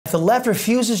The left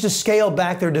refuses to scale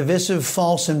back their divisive,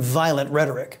 false, and violent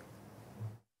rhetoric.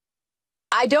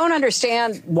 I don't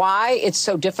understand why it's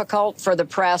so difficult for the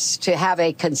press to have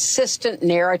a consistent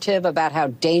narrative about how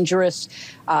dangerous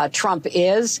Trump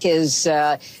is, his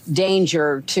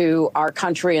danger to our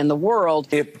country and the world.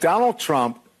 If Donald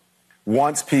Trump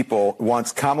wants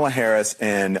Kamala Harris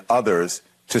and others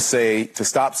to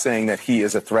stop saying that he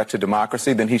is a threat to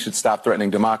democracy, then he should stop threatening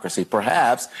democracy.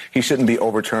 Perhaps he shouldn't be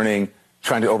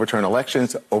trying to overturn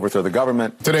elections, overthrow the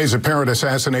government. Today's apparent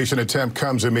assassination attempt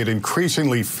comes amid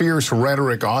increasingly fierce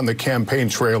rhetoric on the campaign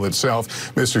trail itself.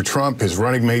 Mr. Trump, his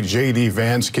running mate J.D.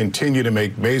 Vance continue to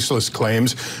make baseless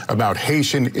claims about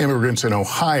Haitian immigrants in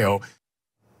Ohio.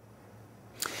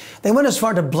 They went as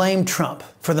far to blame Trump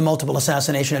for the multiple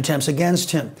assassination attempts against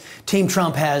him. Team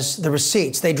Trump has the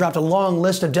receipts. They dropped a long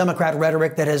list of Democrat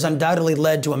rhetoric that has undoubtedly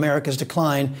led to America's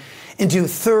decline into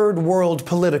third world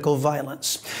political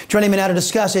violence. Joining me now to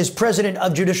discuss is President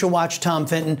of Judicial Watch, Tom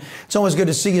Fitton. It's always good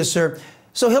to see you, sir.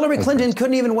 So Hillary Clinton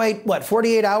couldn't even wait,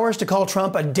 48 hours to call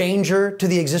Trump a danger to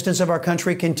the existence of our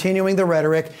country, continuing the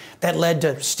rhetoric that led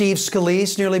to Steve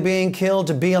Scalise nearly being killed,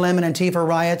 to BLM and Antifa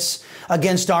riots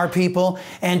against our people,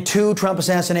 and 2 Trump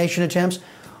assassination attempts.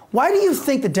 Why do you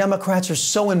think the Democrats are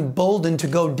so emboldened to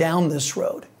go down this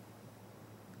road?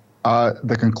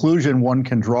 The conclusion one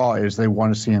can draw is they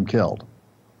want to see him killed.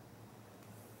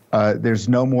 There's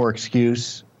no more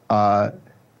excuse.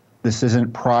 This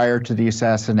isn't prior to the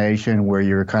assassination where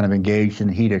you're kind of engaged in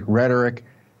heated rhetoric.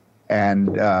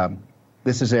 And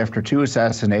this is after 2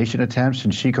 assassination attempts,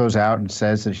 and she goes out and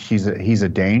says that he's a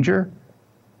danger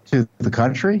to the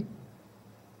country.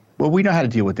 Well, we know how to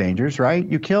deal with dangers, right?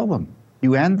 You kill them.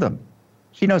 You end them.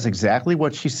 She knows exactly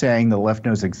what she's saying. The left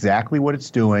knows exactly what it's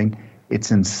doing.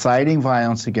 It's inciting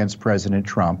violence against President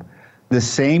Trump. The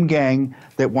same gang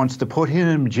that wants to put him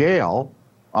in jail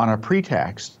on a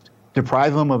pretext,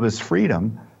 deprive him of his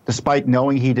freedom, despite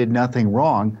knowing he did nothing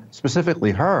wrong,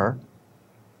 specifically her.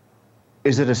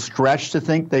 Is it a stretch to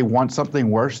think they want something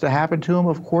worse to happen to him?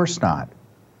 Of course not.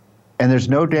 And there's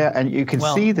no doubt, and you can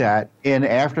see that in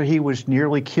after he was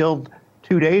nearly killed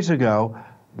 2 days ago,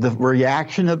 the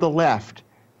reaction of the left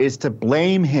is to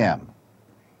blame him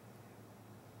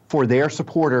for their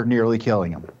supporter nearly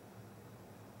killing him.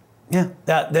 Yeah,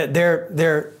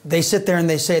 they sit there and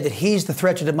they say that he's the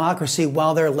threat to democracy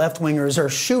while their left-wingers are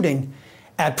shooting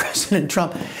at President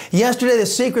Trump. Yesterday, the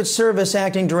Secret Service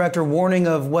acting director warning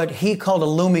of what he called a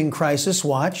looming crisis.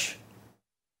 Watch.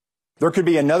 There could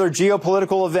be another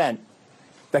geopolitical event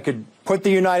that could put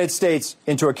the United States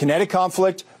into a kinetic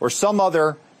conflict or some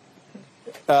other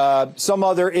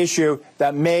issue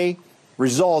that may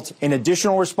result in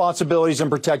additional responsibilities and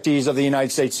protectees of the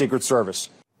United States Secret Service.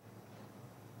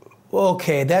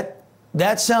 Okay,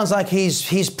 that sounds like he's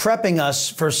prepping us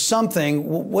for something.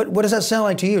 What does that sound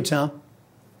like to you, Tom?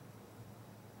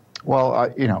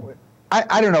 Well, you know,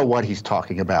 I don't know what he's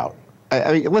talking about.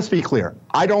 I mean, let's be clear.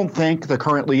 I don't think the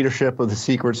current leadership of the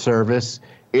Secret Service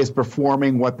is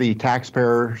performing what the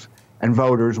taxpayers and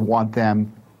voters want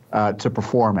them to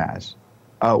perform as,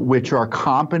 which are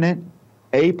competent,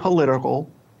 apolitical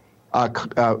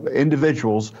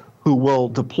individuals who will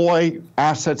deploy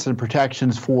assets and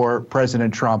protections for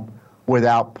President Trump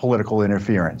without political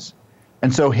interference.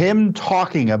 And so him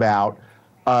talking about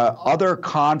other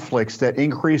conflicts that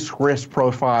increase risk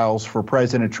profiles for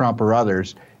President Trump or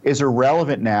others is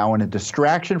irrelevant now and a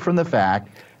distraction from the fact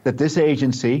that this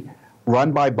agency,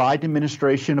 run by Biden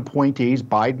administration appointees,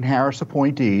 Biden-Harris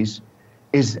appointees,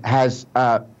 has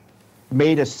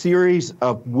made a series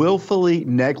of willfully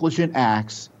negligent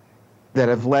acts that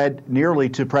have led nearly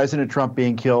to President Trump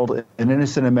being killed, an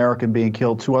innocent American being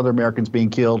killed, 2 other Americans being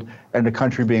killed, and the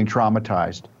country being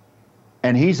traumatized.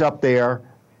 And he's up there,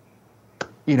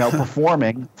 you know,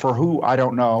 performing for who, I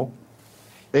don't know.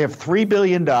 They have $3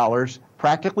 billion,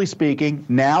 practically speaking.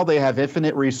 Now they have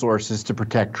infinite resources to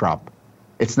protect Trump.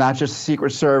 It's not just the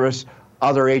Secret Service.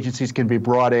 Other agencies can be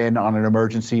brought in on an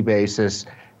emergency basis.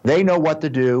 They know what to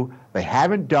do. They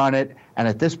haven't done it. And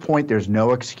at this point, there's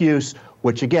no excuse,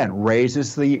 which again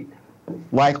raises the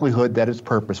likelihood that it's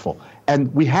purposeful.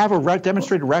 And we have a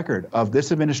demonstrated record of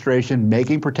this administration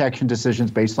making protection decisions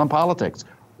based on politics.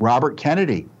 Robert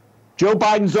Kennedy, Joe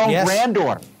Biden's own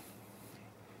granddaughter.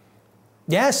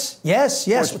 Yes.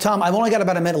 Tom, I've only got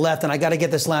about a minute left, and I got to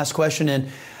get this last question in.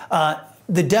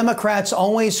 The Democrats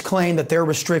always claim that their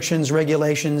restrictions,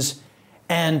 regulations,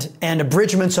 and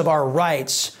abridgments of our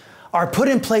rights are put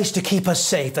in place to keep us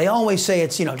safe. They always say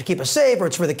it's, to keep us safe or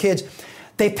it's for the kids.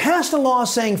 They passed a law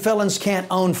saying felons can't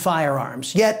own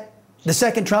firearms. Yet The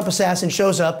second Trump assassin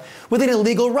shows up with an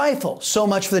illegal rifle. So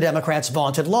much for the Democrats'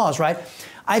 vaunted laws, right?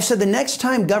 I've said the next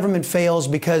time government fails,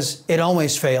 because it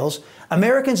always fails,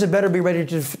 Americans had better be ready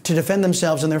to defend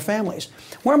themselves and their families.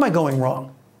 Where am I going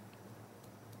wrong?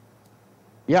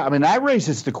 Yeah, I mean, that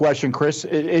raises the question, Chris,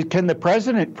 can the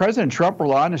President Trump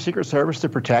rely on the Secret Service to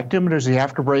protect him, or does he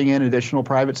have to bring in additional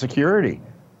private security?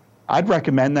 I'd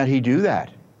recommend that he do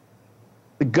that.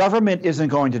 The government isn't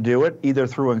going to do it, either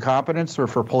through incompetence or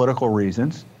for political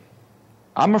reasons.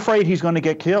 I'm afraid he's going to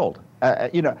get killed.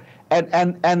 You know,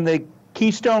 and the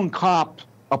Keystone Cop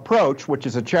approach, which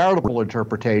is a charitable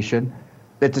interpretation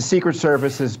that the Secret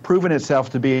Service has proven itself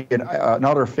to be an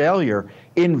utter failure,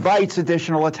 invites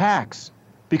additional attacks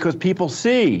because people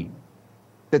see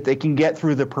that they can get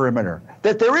through the perimeter,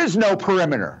 that there is no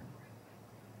perimeter.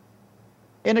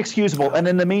 Inexcusable. And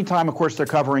in the meantime, of course, they're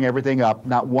covering everything up.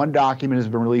 Not one document has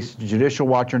been released to Judicial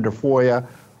Watch under FOIA.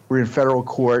 We're in federal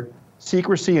court.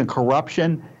 Secrecy and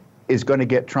corruption is going to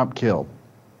get Trump killed.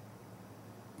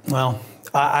 Well,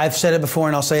 I've said it before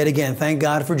and I'll say it again. Thank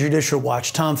God for Judicial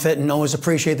Watch. Tom Fitton, always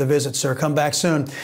appreciate the visit, sir. Come back soon.